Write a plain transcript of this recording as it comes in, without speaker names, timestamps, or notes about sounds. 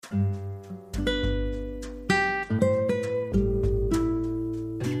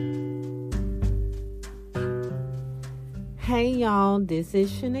Hey y'all, this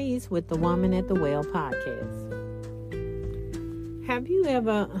is Shanice with the Woman at the Well podcast. Have you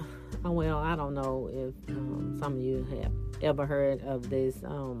ever, I don't know if some of you have ever heard of this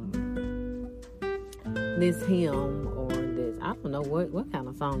this hymn or this, I don't know what kind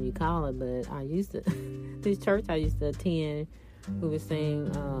of song you call it, but I used to, this church I used to attend, we would sing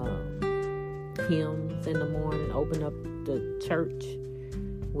hymns in the morning, open up the church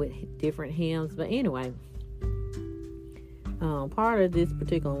with different hymns. But anyway, part of this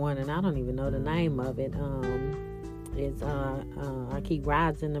particular one, and I don't even know the name of it, is I keep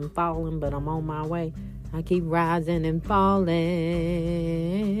rising and falling, but I'm on my way. I keep rising and falling,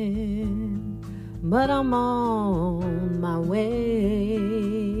 but I'm on my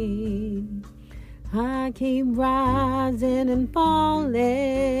way. I keep rising and falling,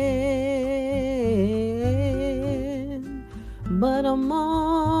 but I'm on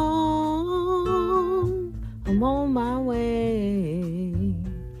my way.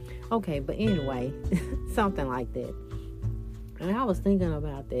 Okay, but anyway, something like that. And I was thinking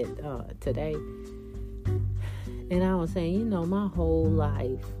about that today. And I was saying, my whole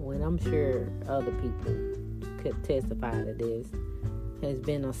life, when I'm sure other people could testify to this, has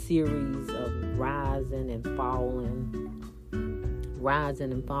been a series of rising and falling,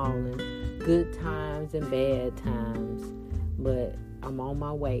 good times and bad times. But I'm on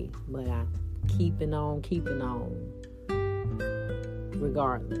my way. But I keeping on,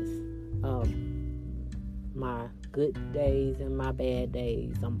 regardless of my good days and my bad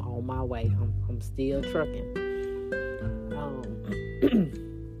days. I'm on my way. I'm still trucking.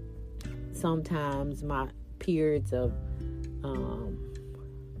 Sometimes my periods of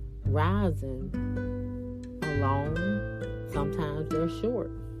rising alone, sometimes they're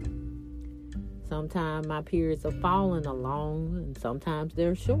short. Sometimes my periods of falling alone, and sometimes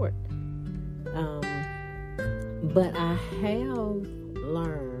they're short. But I have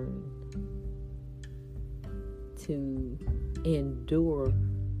learned to endure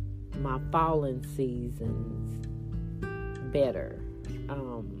my falling seasons better,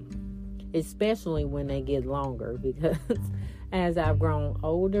 especially when they get longer, because as I've grown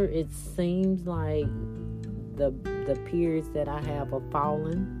older, it seems like the periods that I have of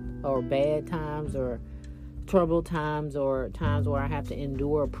falling, or bad times, or troubled times, or times where I have to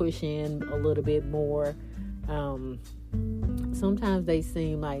endure or push in a little bit more, sometimes they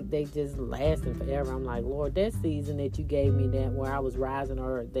seem like they just lasting forever. I'm like, Lord, that season that you gave me, that where I was rising,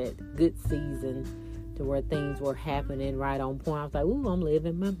 or that good season to where things were happening right on point, I was like, ooh, I'm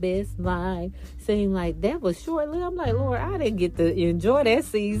living my best life. Seemed like that was short-lived. I'm like, Lord, I didn't get to enjoy that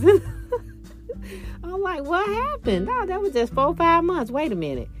season. I'm like, what happened? No, that was just 4-5 months. Wait a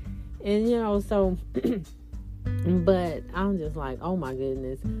minute. And so but I'm just like, oh my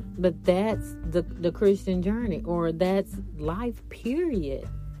goodness. But that's the Christian journey, or that's life, period.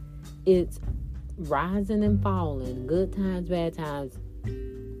 It's rising and falling, good times, bad times.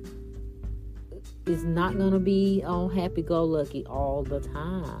 It's not going to be all happy-go-lucky all the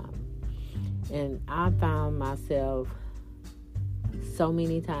time. And I found myself so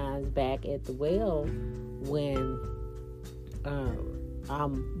many times back at the well when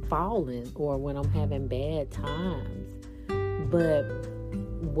I'm falling, or when I'm having bad times. But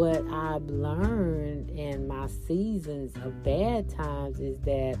what I've learned in my seasons of bad times is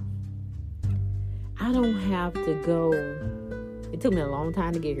that I don't have to go. It took me a long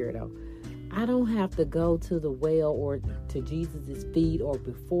time to get here, though. I don't have to go to the well or to Jesus' feet or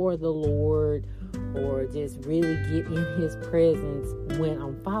before the Lord, or just really get in his presence when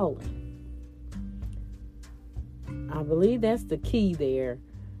I'm falling. I believe that's the key there,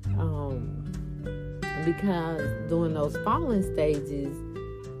 because during those falling stages,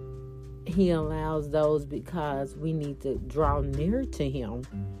 he allows those because we need to draw near to him.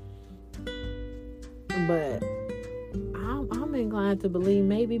 But I'm inclined to believe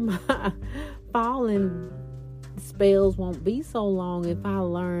maybe my falling spells won't be so long if I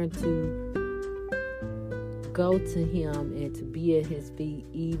learn to go to him and to be at his feet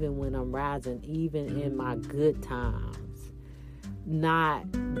even when I'm rising, even in my good times. Not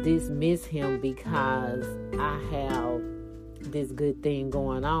dismiss him because I have this good thing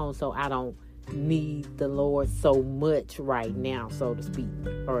going on, so I don't need the Lord so much right now, so to speak.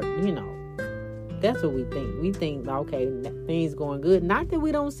 Or, that's what we think. We think, okay, things going good. Not that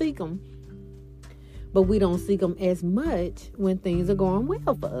we don't seek them, but we don't seek them as much when things are going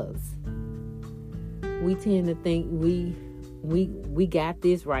well for us. We tend to think we got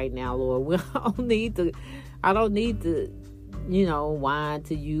this right now, Lord. I don't need to, whine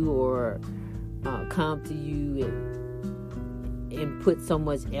to you or come to you and put so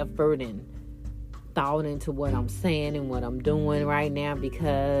much effort and thought into what I'm saying and what I'm doing right now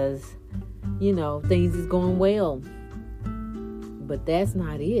because, things is going well. But that's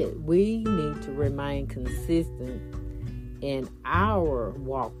not it. We need to remain consistent in our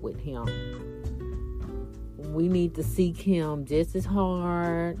walk with Him. We need to seek Him just as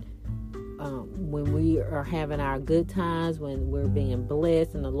hard when we are having our good times, when we're being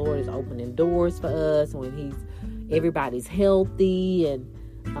blessed and the Lord is opening doors for us, when everybody's healthy and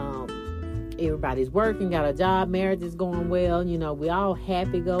everybody's working, got a job, marriage is going well, we all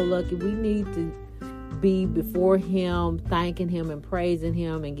happy-go-lucky. We need to be before Him, thanking Him and praising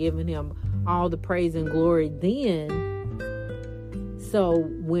Him and giving Him all the praise and glory then. So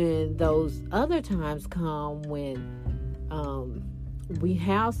when those other times come, when we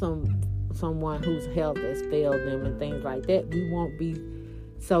have someone whose health has failed them and things like that, we won't be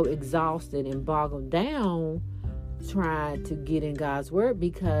so exhausted and boggled down trying to get in God's word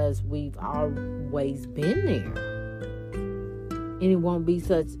because we've always been there. And it won't be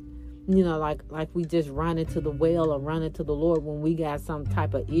such, like we just run into the well or run into the Lord when we got some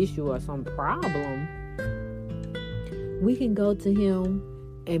type of issue or some problem. We can go to Him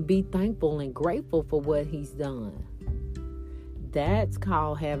and be thankful and grateful for what He's done. That's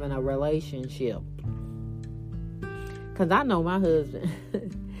called having a relationship. Because I know my husband,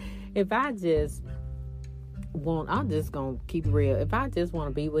 I'm just going to keep it real. If I just want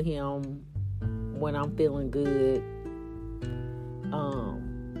to be with him when I'm feeling good,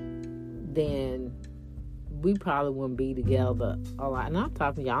 then we probably wouldn't be together a lot. And I'm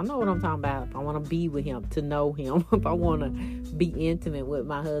talking to y'all, know what I'm talking about. If I want to be with him, to know him, if I want to be intimate with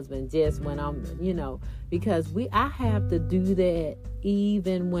my husband just when I'm, because I have to do that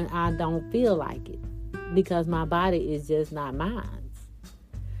even when I don't feel like it, because my body is just not mine.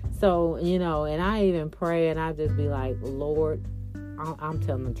 So, and I even pray and I just be like, Lord, I'm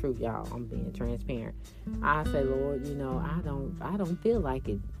telling the truth, y'all. I'm being transparent. I say, Lord, I don't feel like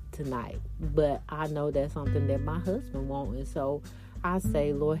it tonight, but I know that's something that my husband wants. And so I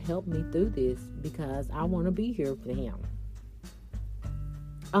say, Lord, help me through this because I want to be here for him.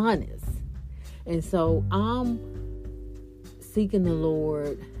 Honest. And so I'm seeking the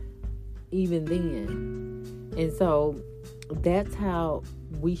Lord even then. And so that's how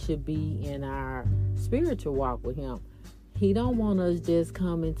we should be in our spiritual walk with him. He don't want us just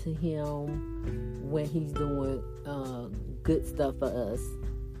coming to him when he's doing good stuff for us.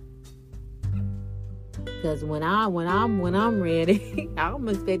 Because when I'm ready, I'm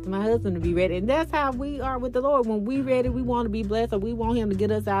expecting my husband to be ready. And that's how we are with the Lord. When we ready, we want to be blessed, or we want him to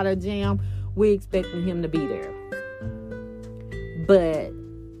get us out of jam, we're expecting him to be there. But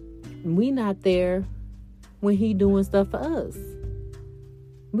we not there when he doing stuff for us.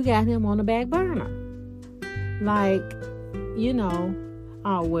 We got him on the back burner. Like,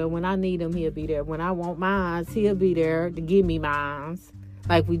 oh, well, when I need him, he'll be there. When I want mine, he'll be there to give me mine.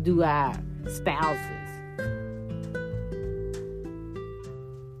 Like we do our spouses.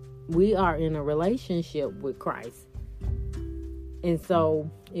 We are in a relationship with Christ. And so,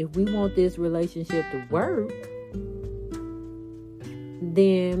 if we want this relationship to work,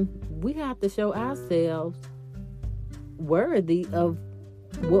 then we have to show ourselves worthy of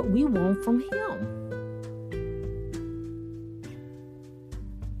what we want from him.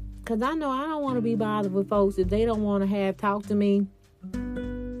 Because I know I don't want to be bothered with folks if they don't want to talk to me.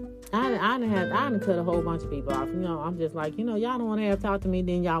 I done cut a whole bunch of people off. I'm just like, y'all don't want to talk to me,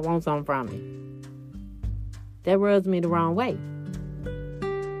 then y'all want something from me. That rubs me the wrong way.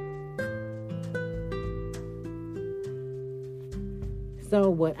 So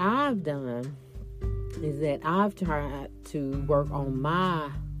what I've done is that I've tried to work on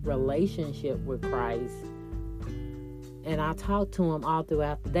my relationship with Christ. And I talk to him all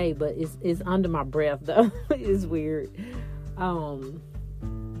throughout the day, but it's under my breath though. It's weird.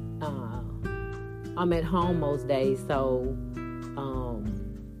 I'm at home most days, so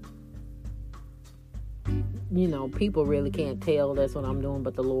people really can't tell that's what I'm doing,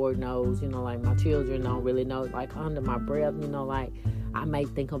 but the Lord knows. Like my children don't really know. Like under my breath, like I may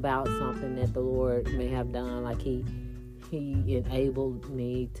think about something that the Lord may have done, like He enabled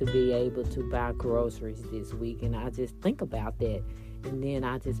me to be able to buy groceries this week, and I just think about that, and then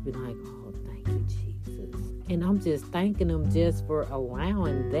I just be like, oh, thank you, Jesus. And I'm just thanking him just for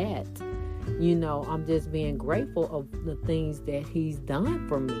allowing that. I'm just being grateful of the things that he's done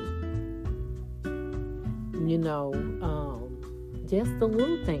for me. Just the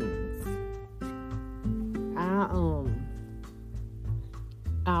little things.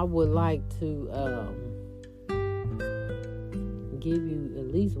 I would like to give you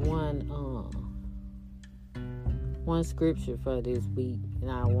at least one one scripture for this week, and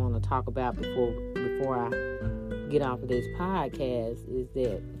I want to talk about before I get off of this podcast is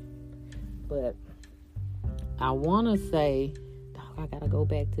that. But I want to say, I gotta go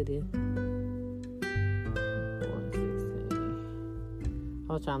back to this. 4:16.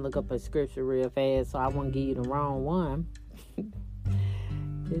 I was trying to look up a scripture real fast, so I won't give you the wrong one.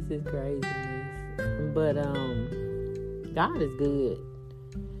 This is craziness. But God is good.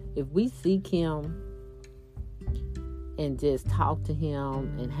 If we seek Him and just talk to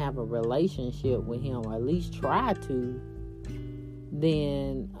Him and have a relationship with Him, or at least try to,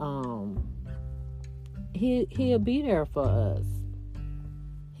 then He'll be there for us.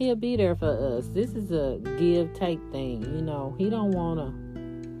 He'll be there for us. This is a give-take thing. He don't want to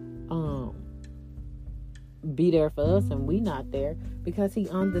be there for us and we not there, because He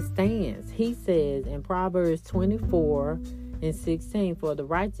understands. He says in Proverbs 24:16, for the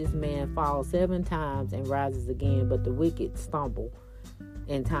righteous man falls 7 times and rises again, but the wicked stumble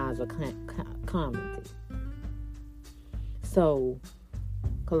in times of calamity.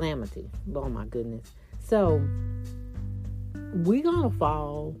 Calamity. Oh my goodness. So we're gonna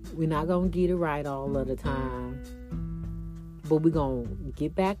fall. We're not gonna get it right all of the time, but we're gonna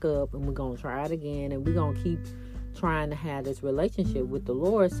get back up and we're gonna try it again, and we're gonna keep trying to have this relationship with the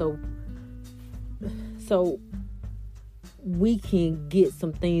Lord, so we can get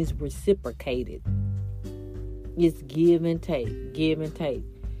some things reciprocated. It's give and take.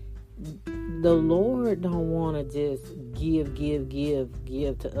 The Lord don't want to just give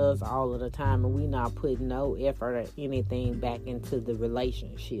to us all of the time, and we not putting no effort or anything back into the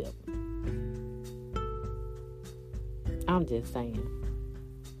relationship. I'm just saying.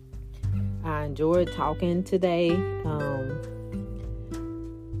 I enjoyed talking today.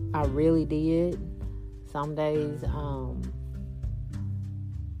 I really did. Some days,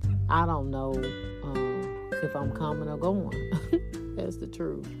 I don't know if I'm coming or going. That's the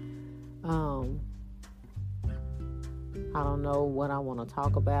truth. I don't know what I want to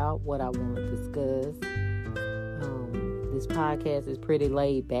talk about, what I want to discuss. This podcast is pretty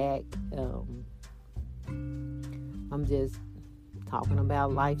laid back. I'm just talking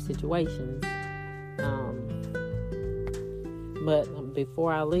about life situations. But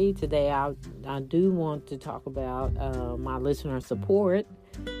before I leave today, I do want to talk about my listener support.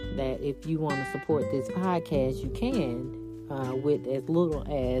 That if you want to support this podcast, you can with as little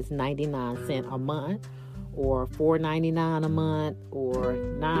as 99 cents a month, or $4.99 a month, or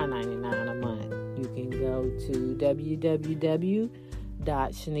 $9.99 a month. You can go to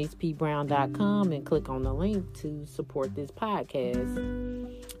www.ShanicePBrown.com and click on the link to support this podcast.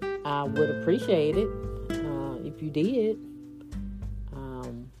 I would appreciate it if you did.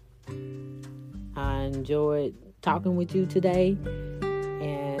 I enjoyed talking with you today,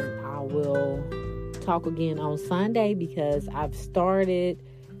 and I will talk again on Sunday, because I've started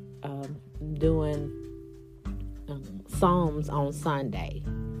doing Psalms on Sunday.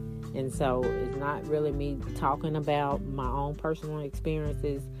 And so it's not really me talking about my own personal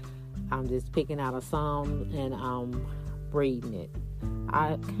experiences. I'm just picking out a psalm and I'm reading it.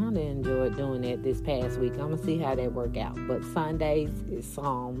 I kind of enjoyed doing that this past week. I'm going to see how that work out. But Sundays is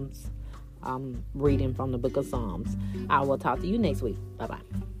Psalms. I'm reading from the book of Psalms. I will talk to you next week. Bye-bye.